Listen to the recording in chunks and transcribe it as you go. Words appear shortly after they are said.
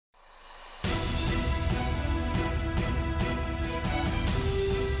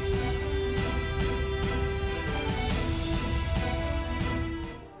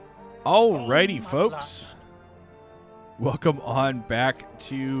Alrighty, folks. Welcome on back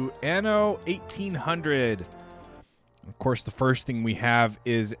to Anno 1800. Of course, the first thing we have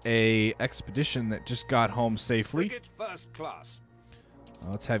is a expedition that just got home safely. Frigate first class.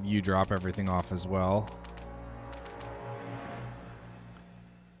 Let's have you drop everything off as well.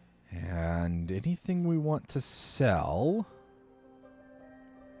 And anything we want to sell?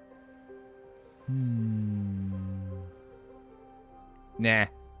 Nah, I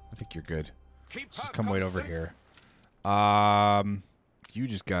think you're good. Just come wait over here. You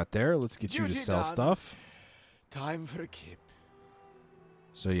just got there. Let's get you to sell stuff. Time for a kip.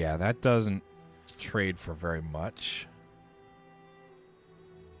 So yeah, that doesn't trade for very much.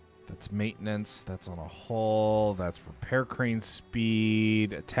 That's maintenance. That's on a hull. That's repair crane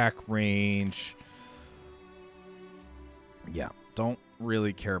speed, attack range. Yeah, don't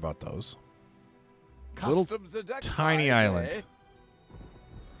really care about those. Little tiny island.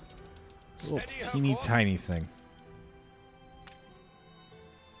 Little teeny tiny thing.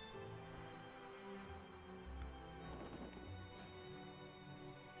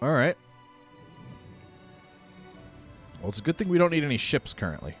 All right. Well, it's a good thing we don't need any ships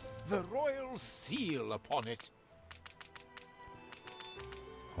currently. The royal seal upon it.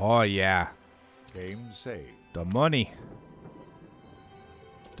 Oh, yeah. Game saved. The money.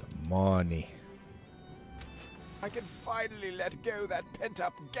 The money. I can finally let go that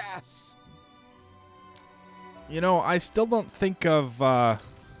pent-up gas. You know, I still don't think of,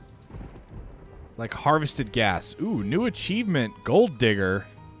 like, harvested gas. Ooh, new achievement. Gold digger.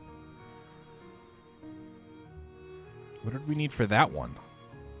 What did we need for that one?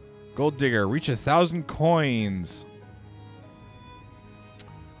 Gold digger. Reach 1,000 coins.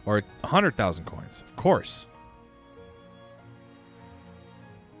 Or 100,000 coins. Of course.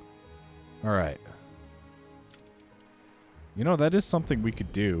 All right. You know, that is something we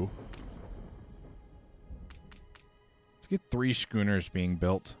could do. Let's get 3 schooners being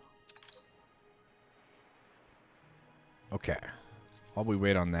built. Okay. While we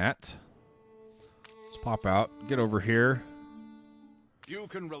wait on that, let's pop out. Get over here. You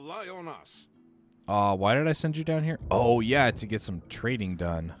can rely on us. Why did I send you down here? Oh, yeah, to get some trading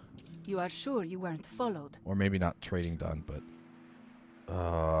done. You are sure you weren't followed? Or maybe not trading done, but...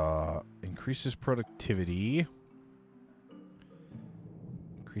 increases productivity.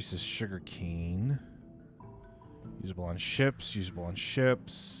 Increases sugar cane. Usable on ships. Usable on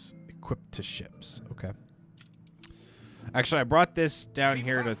ships. Equipped to ships. Okay. Actually, I brought this down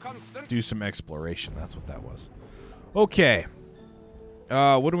here to do some exploration. That's what that was. Okay.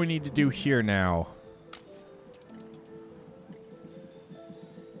 What do we need to do here now?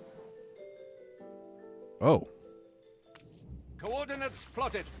 Oh. Coordinates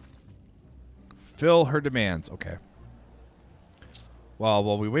plotted. Fill her demands. Okay. Well,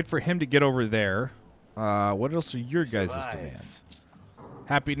 while we wait for him to get over there, what else are your guys' demands?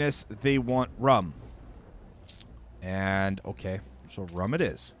 Happiness, they want rum. And, okay, so rum it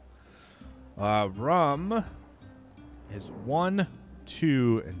is. Rum is 1,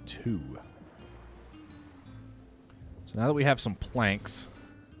 2, and 2. So now that we have some planks,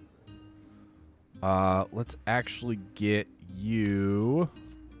 let's actually get you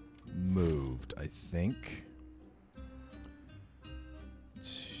moved, I think.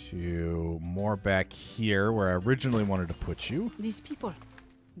 To more back here where I originally wanted to put you. These people,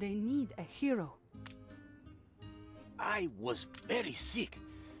 they need a hero. I was very sick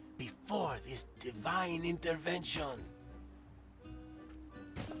before this divine intervention.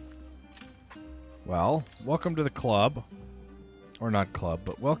 Well, welcome to the club. Or not club,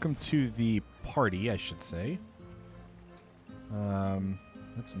 but welcome to the party, I should say.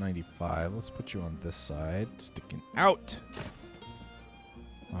 That's 95. Let's put you on this side. Sticking out.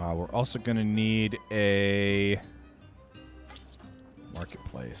 We're also going to need a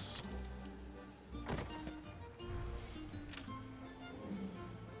marketplace.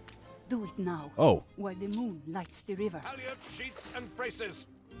 Do it now. Oh. While the moon lights the river. Halyard, sheets, and braces.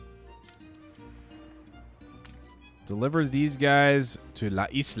 Deliver these guys to La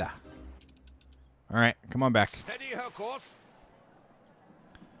Isla. All right, come on back. Steady her course.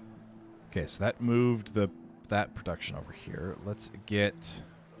 Okay, so that moved that production over here. Let's get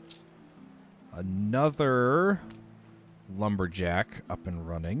another lumberjack up and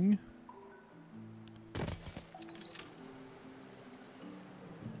running.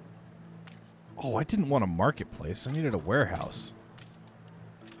 Oh, I didn't want a marketplace. I needed a warehouse.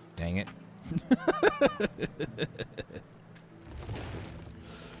 Dang it.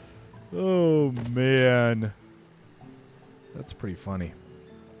 Oh, man. That's pretty funny.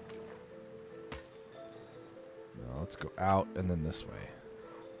 Now, let's go out and then this way.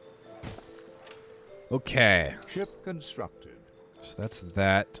 Okay. Ship constructed. So that's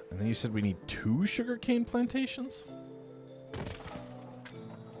that. And then you said we need 2 sugarcane plantations?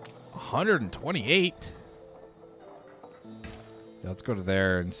 128? Yeah, let's go to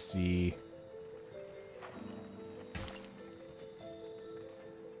there and see.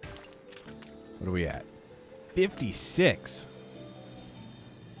 What are we at? 56.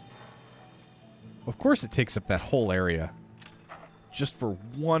 Of course it takes up that whole area. Just for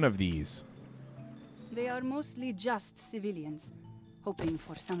one of these. They are mostly just civilians, hoping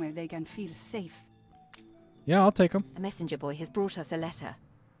for somewhere they can feel safe. Yeah, I'll take them. A messenger boy has brought us a letter.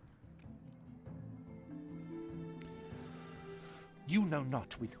 You know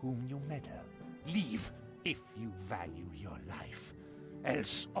not with whom you meddle. Leave, if you value your life.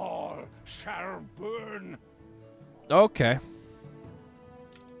 Else all shall burn. Okay.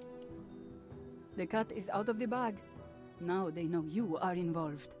 The cat is out of the bag. Now they know you are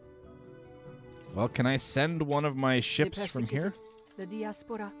involved. Well, can I send one of my ships from here? The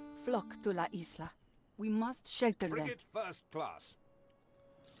diaspora flock to La Isla. We must shelter them. Frigate first class.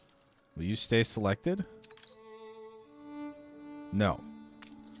 Will you stay selected? No.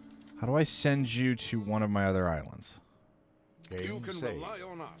 How do I send you to one of my other islands? You can rely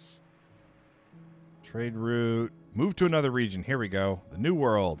on us. Trade route. Move to another region. Here we go. The New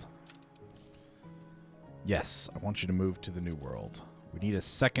World. Yes, I want you to move to the New World. We need a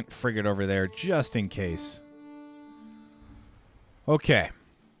second frigate over there just in case. Okay.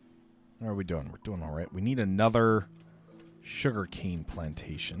 How are we doing? We're doing all right. We need another sugarcane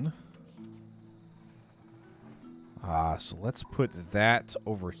plantation. So let's put that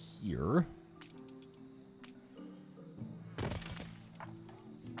over here.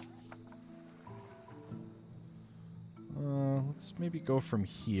 Let's maybe go from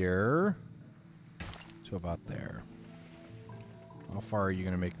here to about there. How far are you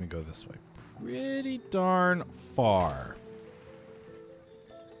going to make me go this way? Pretty darn far.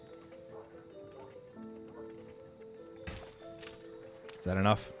 Is that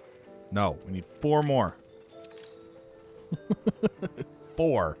enough? No, we need 4 more.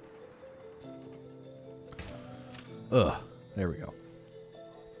 4. Ugh, there we go.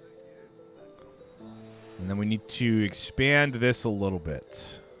 And then we need to expand this a little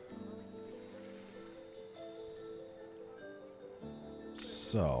bit.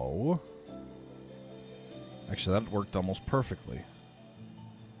 So, actually that worked almost perfectly.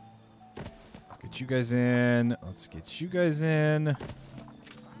 Let's get you guys in. Let's get you guys in.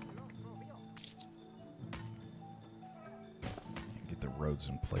 Get the roads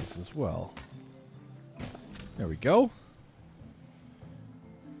in place as well. There we go.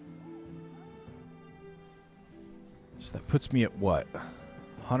 So that puts me at what?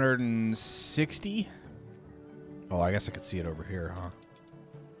 160? Oh, I guess I could see it over here, huh?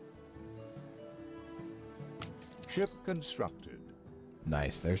 Ship constructed.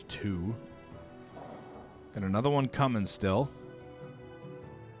 Nice, there's 2. Got another one coming still.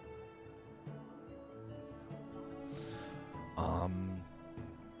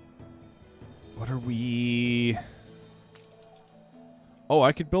 What are we... Oh,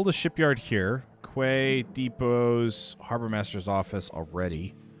 I could build a shipyard here. Quay, depots, harbor master's office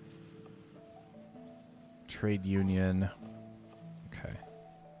already. Trade union. Okay.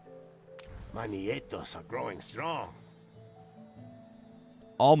 My nietos are growing strong.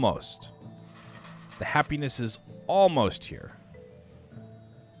 Almost. The happiness is almost here.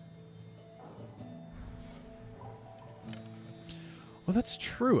 Well, that's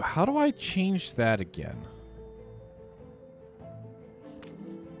true. How do I change that again?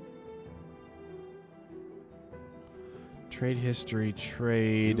 Trade history,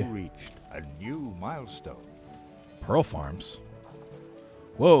 trade. You reached a new milestone. Pearl farms.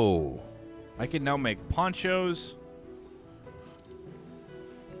 Whoa. I can now make ponchos.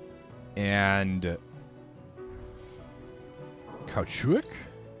 And caoutchouc?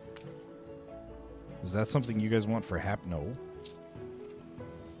 Is that something you guys want for No.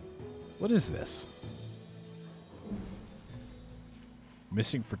 What is this?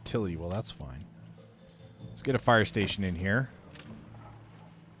 Missing fertility. Well, that's fine. Let's get a fire station in here.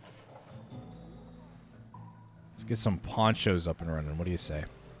 Let's get some ponchos up and running. What do you say?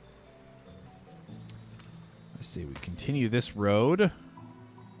 Let's see. We continue this road.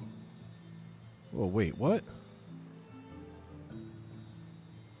 Oh, wait. What?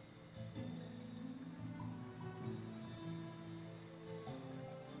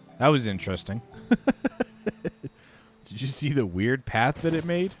 That was interesting. Did you see the weird path that it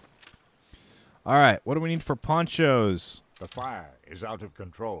made? All right. What do we need for ponchos? The fire is out of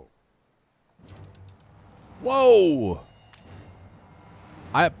control. Whoa!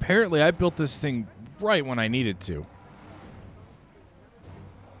 Apparently I built this thing right when I needed to.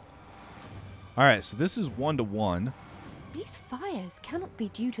 Alright, so this is 1-to-1. These fires cannot be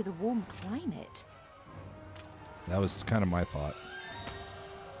due to the warm climate. That was kind of my thought.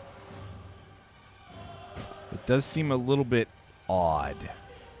 It does seem a little bit odd.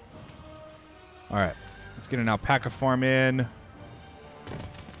 Alright, let's get an alpaca farm in.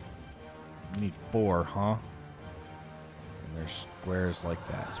 We need 4, huh? And there's squares like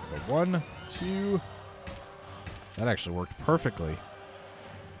that. So we go 1, 2. That actually worked perfectly.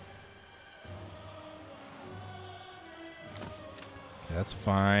 Okay, that's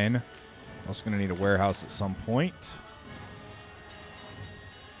fine. Also going to need a warehouse at some point.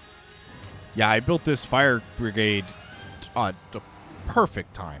 Yeah, I built this fire brigade at the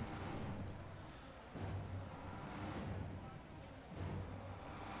perfect time.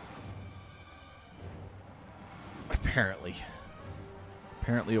 Apparently.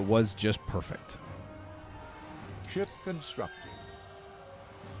 Apparently it was just perfect. Ship constructed.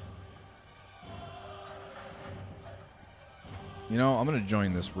 You know, I'm going to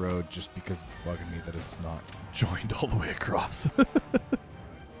join this road just because it's bugging me that it's not joined all the way across.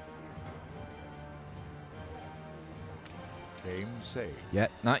 Aim saved.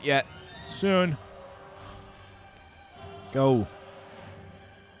 Yet. Not yet. Soon. Go.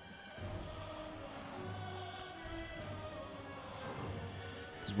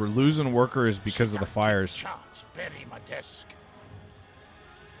 Because we're losing workers because of the fires. Charts bury my desk.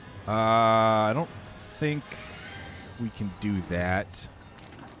 I don't think we can do that.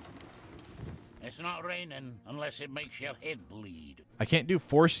 It's not raining unless it makes your head bleed. I can't do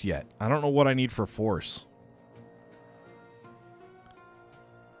force yet. I don't know what I need for force.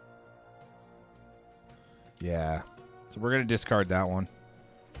 Yeah. So we're going to discard that one.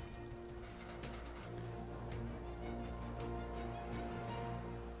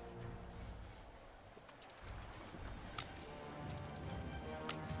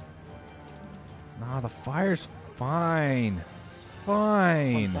 Nah, the fire's fine. It's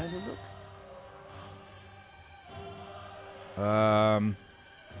fine.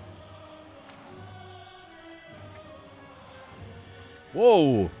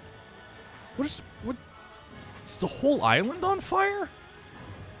 Whoa. What? Is the whole island on fire?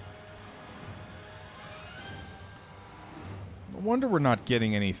 No wonder we're not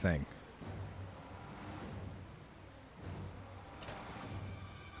getting anything.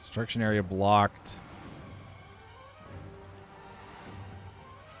 Construction area blocked.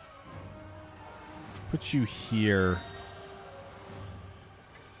 Let's put you here.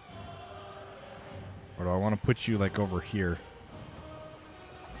 Or do I want to put you like over here?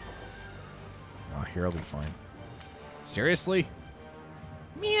 Oh, here I'll be fine. Seriously?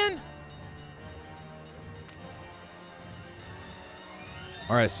 Man.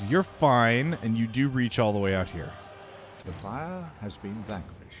 Alright, so you're fine, and you do reach all the way out here. The fire has been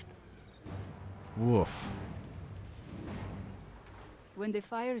vanquished. Woof. When the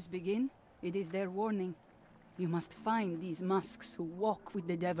fires begin, it is their warning. You must find these musks who walk with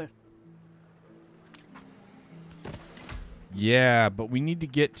the devil. Yeah, but we need to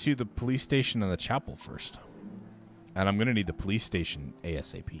get to the police station and the chapel first. And I'm going to need the police station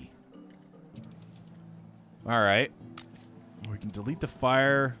ASAP. Alright. We can delete the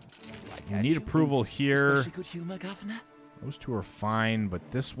fire. We need approval here. Especially good humor, Governor. Those two are fine,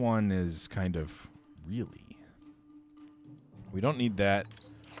 but this one is kind of really. We don't need that.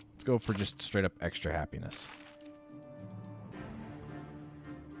 Let's go for just straight up extra happiness.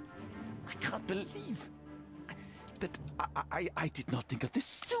 I can't believe that I did not think of this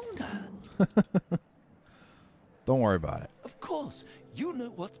sooner. Don't worry about it. Of course, you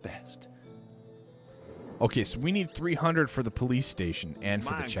know what's best. Okay, so we need 300 for the police station and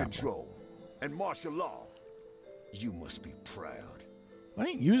for the Mind chapel. control and martial law. You must be proud. I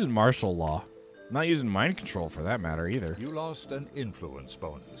ain't using martial law. I'm not using mind control for that matter either. You lost an influence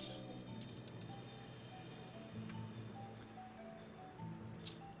bonus.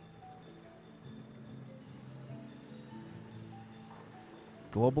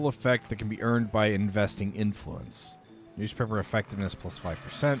 Global effect that can be earned by investing influence. Newspaper effectiveness plus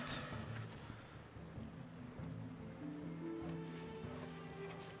 5%.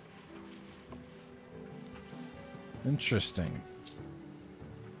 Interesting.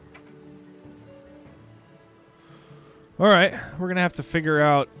 All right, we're going to have to figure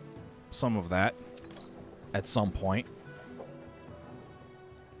out some of that at some point.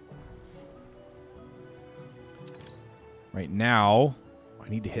 Right now, I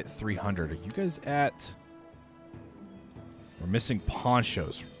need to hit 300. Are you guys at... We're missing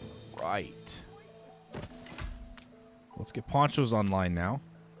ponchos. Right. Let's get ponchos online now.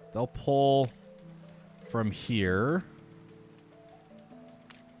 They'll pull from here.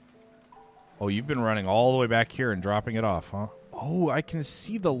 Oh, you've been running all the way back here and dropping it off, huh? Oh, I can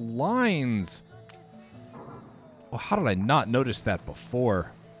see the lines. Oh, how did I not notice that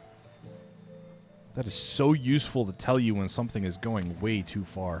before? That is so useful to tell you when something is going way too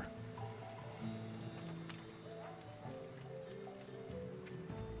far.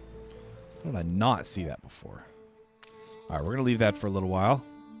 How did I not see that before? All right, we're going to leave that for a little while.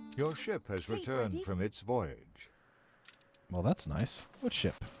 Your ship has returned from its voyage. Well, that's nice. What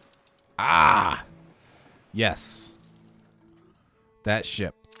ship? Ah! Yes. That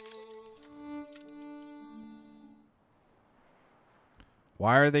ship.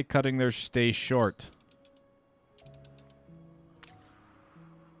 Why are they cutting their stay short?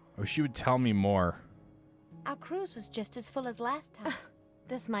 I wish you would tell me more. Our cruise was just as full as last time.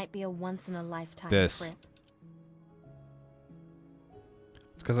 This might be a once-in-a-lifetime This. trip.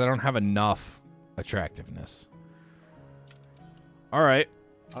 It's because I don't have enough attractiveness. All right.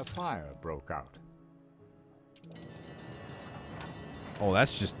 A fire broke out. Oh,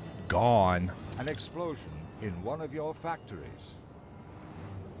 that's just gone. An explosion in one of your factories.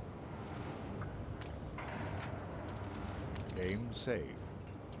 Game saved.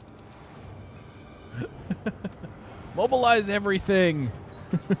 Mobilize everything.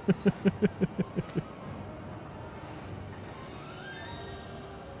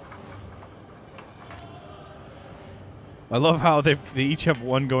 I love how they each have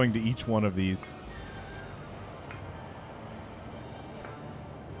one going to each one of these.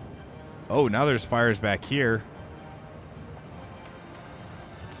 Oh, now there's fires back here.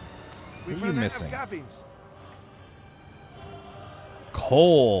 What are you missing?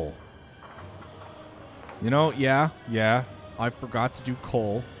 Coal. You know, yeah. I forgot to do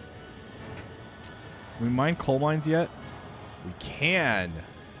coal. Can we mine coal mines yet? We can.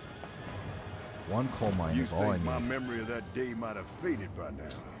 One coal mine is all I need. My memory of that day might have faded by now.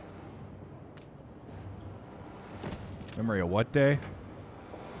 Memory of what day?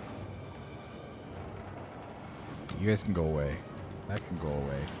 You guys can go away. That can go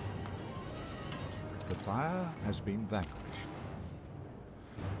away. The fire has been vanquished.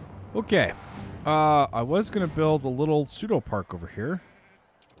 Okay. I was going to build a little pseudo park over here.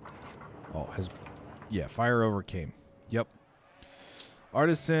 Oh, yeah, fire overcame. Yep.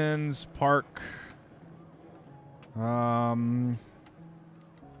 Artisans, park. How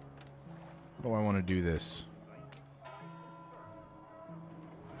do I want to do this?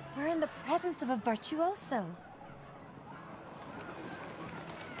 We're in the presence of a virtuoso.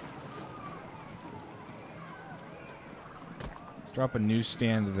 Let's drop a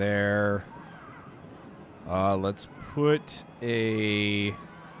newsstand there. Let's put some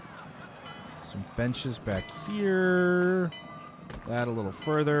benches back here. That a little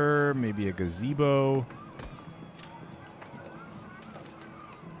further. Maybe a gazebo.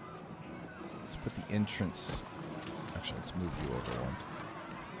 Let's put the entrance. Actually, let's move you over one.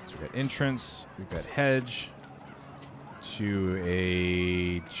 So we've got entrance. We've got hedge. To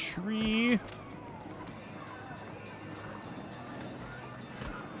a tree.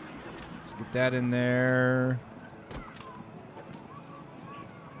 Let's get that in there.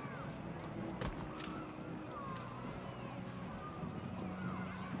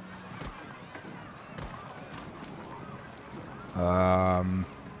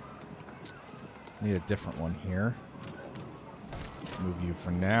 Need a different one here. Let's move you for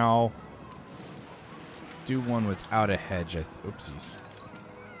now. Let's do one without a hedge. Oopsies.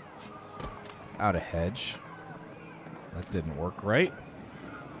 Out a hedge. That didn't work right.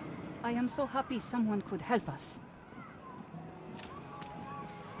 I am so happy someone could help us.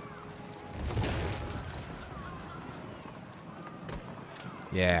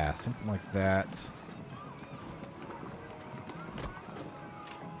 Yeah, something like that.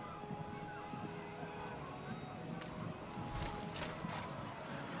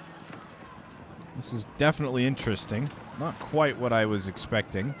 This is definitely interesting. Not quite what I was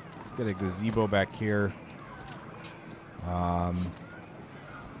expecting. Let's get a gazebo back here. Oh,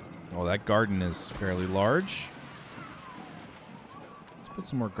 that garden is fairly large. Let's put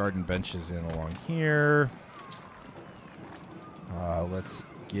some more garden benches in along here. Let's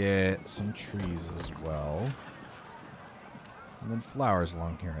get some trees as well. And then flowers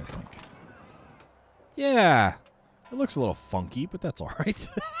along here, I think. Yeah. It looks a little funky, but that's all right.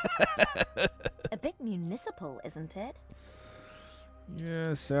 A bit municipal, isn't it?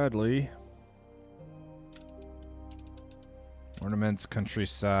 Yeah, sadly. Ornaments,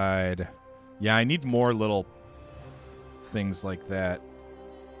 countryside. Yeah, I need more little things like that.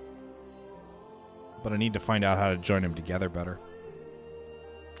 But I need to find out how to join them together better.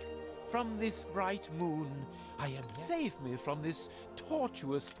 from this bright moon. I am save me from this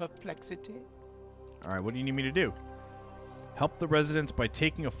tortuous perplexity. All right, what do you need me to do? Help the residents by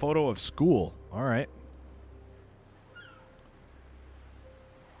taking a photo of school. All right.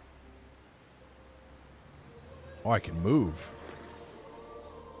 Oh, I can move.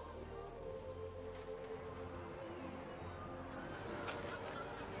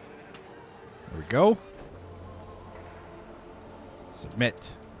 There we go.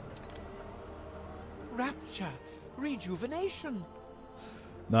 Submit. Rapture, rejuvenation.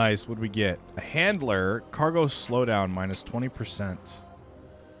 Nice. What do we get? A handler. Cargo slowdown minus 20%.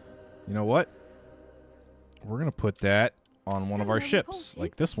 You know what? We're going to put that on one of our ships,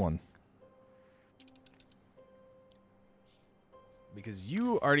 like this one. Because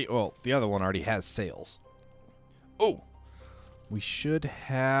you already... Well, the other one already has sails. Oh! We should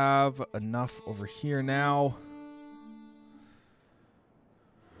have enough over here now.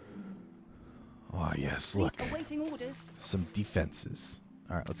 Oh, yes, look. Some defenses.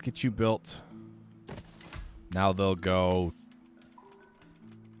 All right, let's get you built. Now they'll go...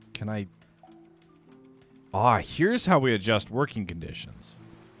 Can I... Ah, here's how we adjust working conditions.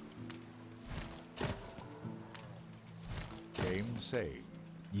 Game saved.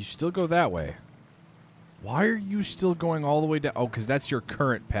 You still go that way. Why are you still going all the way down? Oh, because that's your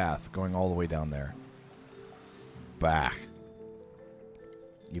current path, going all the way down there. Back.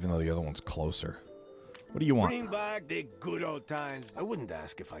 Even though the other one's closer. What do you want? Bring back the good old times. I wouldn't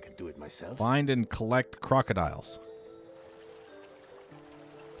ask if I could do it myself. Find and collect crocodiles.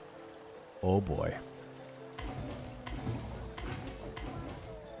 Oh, boy.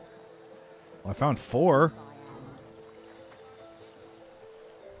 Well, I found 4.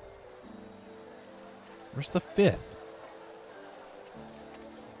 Where's the 5th?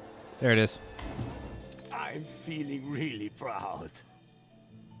 There it is. I'm feeling really proud.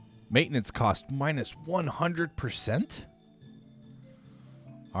 Maintenance cost minus 100%?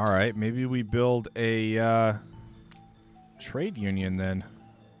 Alright, maybe we build a trade union then.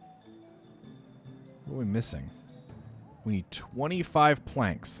 What are we missing? We need 25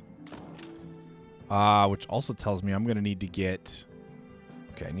 planks. Which also tells me I'm going to need to get...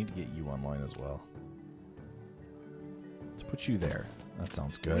 Okay, I need to get you online as well. Let's put you there. That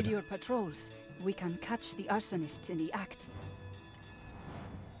sounds good. With your patrols, we can catch the arsonists in the act.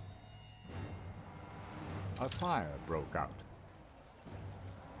 A fire broke out.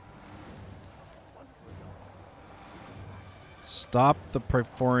 Stop the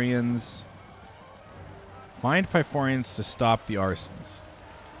Pyphorians. Find Pyphorians to stop the arsons.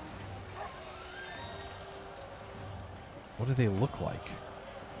 What do they look like?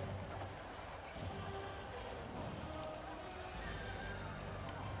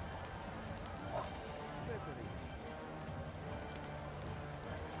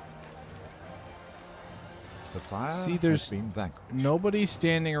 The fire See, there's has been vanquished. nobody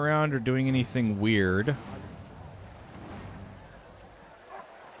standing around or doing anything weird.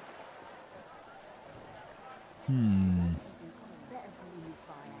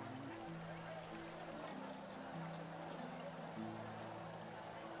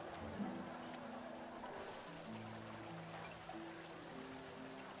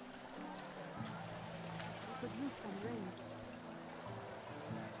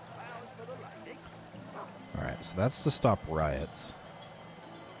 Alright, so that's to stop riots.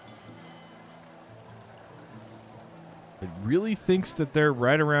 It really thinks that they're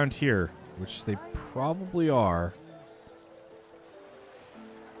right around here, which they probably are.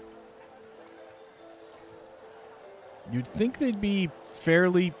 You'd think they'd be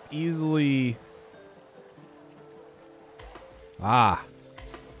fairly easily... Ah.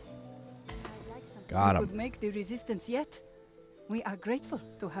 Got We him. could make the resistance yet. We are grateful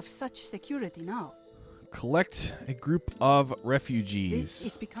to have such security now. Collect a group of This refugees.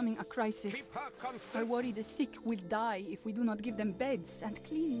 is becoming a crisis. I worry the sick will die if we do not give them beds and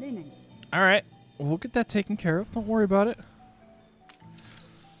clean linen. Alright, we'll get that taken care of. Don't worry about it.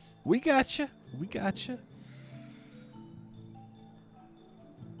 We gotcha. We gotcha.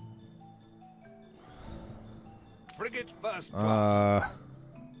 Frigate first class.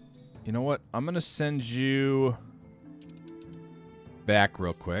 You know what? I'm gonna send you back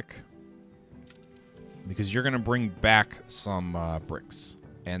real quick because you're gonna bring back some bricks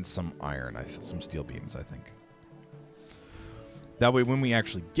and some iron, some steel beams, I think. That way, when we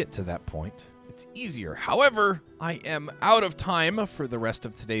actually get to that point, it's easier. However, I am out of time for the rest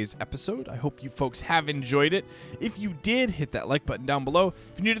of today's episode. I hope you folks have enjoyed it. If you did, hit that like button down below.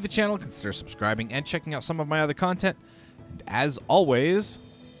 If you're new to the channel, consider subscribing and checking out some of my other content. And as always,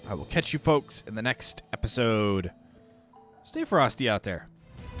 I will catch you folks in the next episode. Stay frosty out there.